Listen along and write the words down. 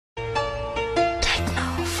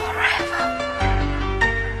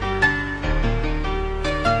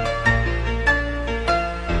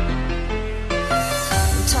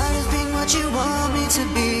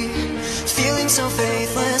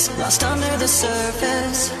endless, lost under the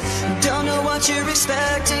surface. Don't know what you're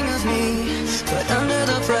expecting of me, but under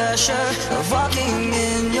the pressure of walking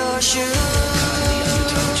in your shoes,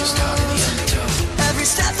 every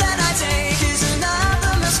step that I take is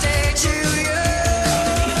another mistake to you.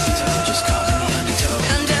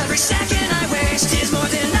 And every second I waste is more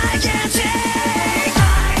than I can take.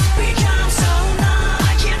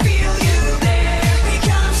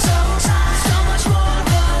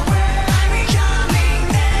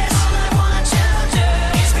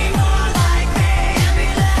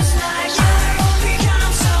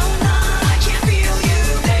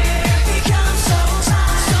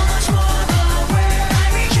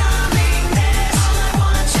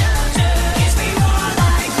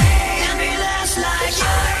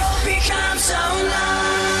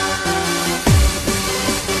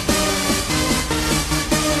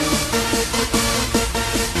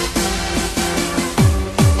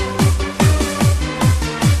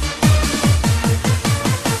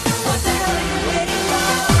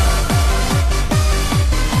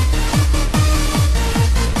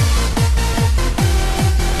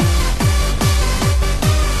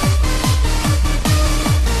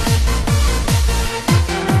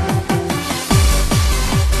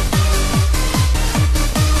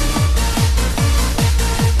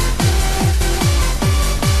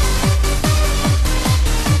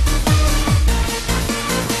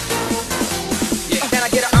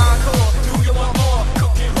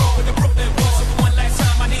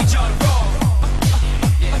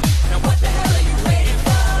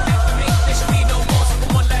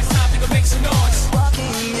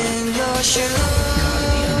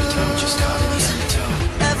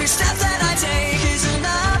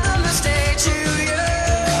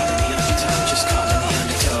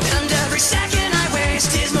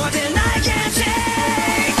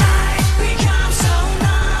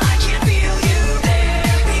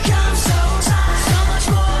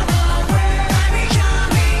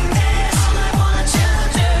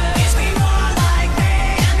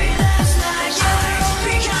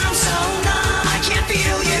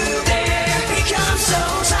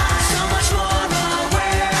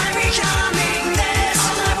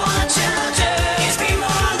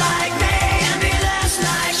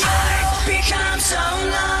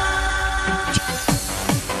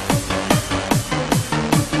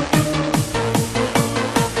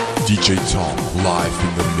 DJ Tom live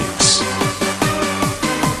in the mix.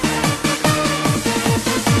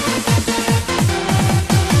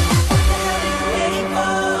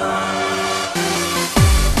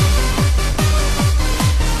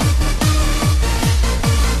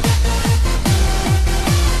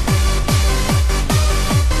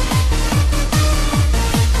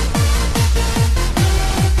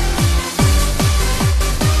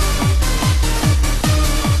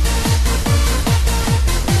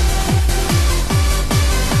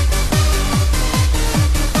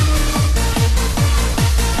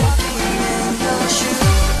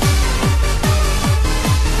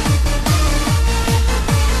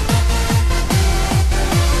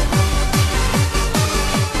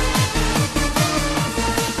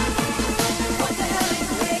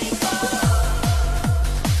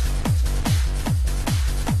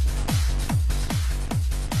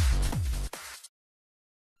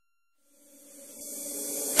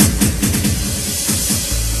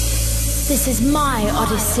 This is my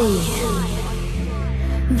odyssey.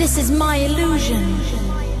 This is my illusion.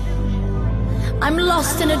 I'm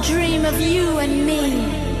lost in a dream of you and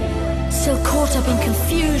me, still caught up in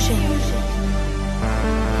confusion.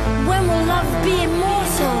 When will love be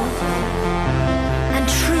immortal and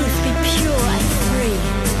truth be pure and free?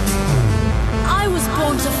 I was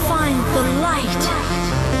born to find the light.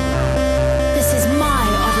 This is my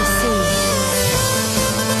odyssey.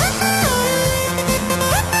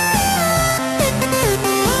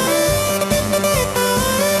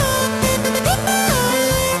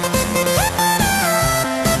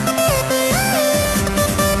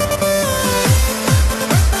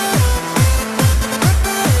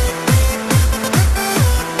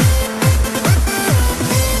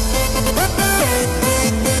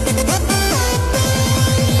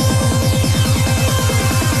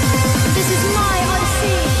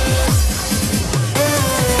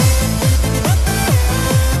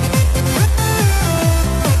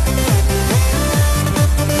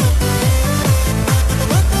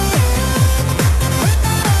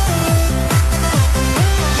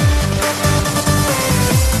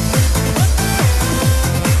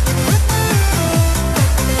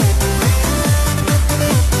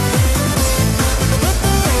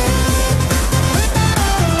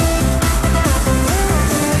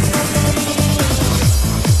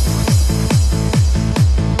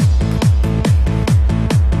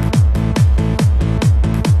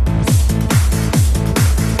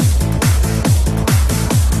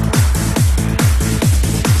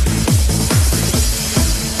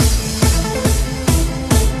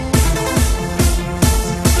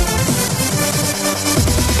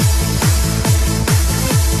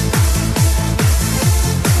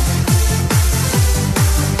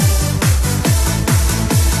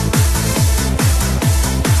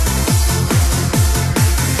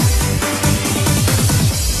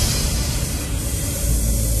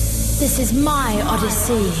 This is my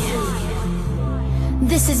odyssey.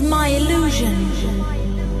 This is my illusion.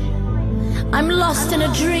 I'm lost in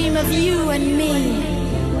a dream of you and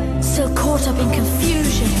me, so caught up in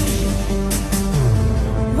confusion.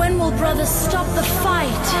 When will brothers stop the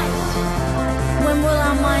fight? When will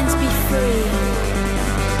our minds be free?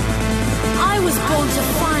 I was born to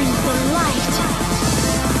find the light.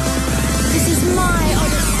 This is my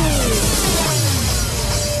odyssey.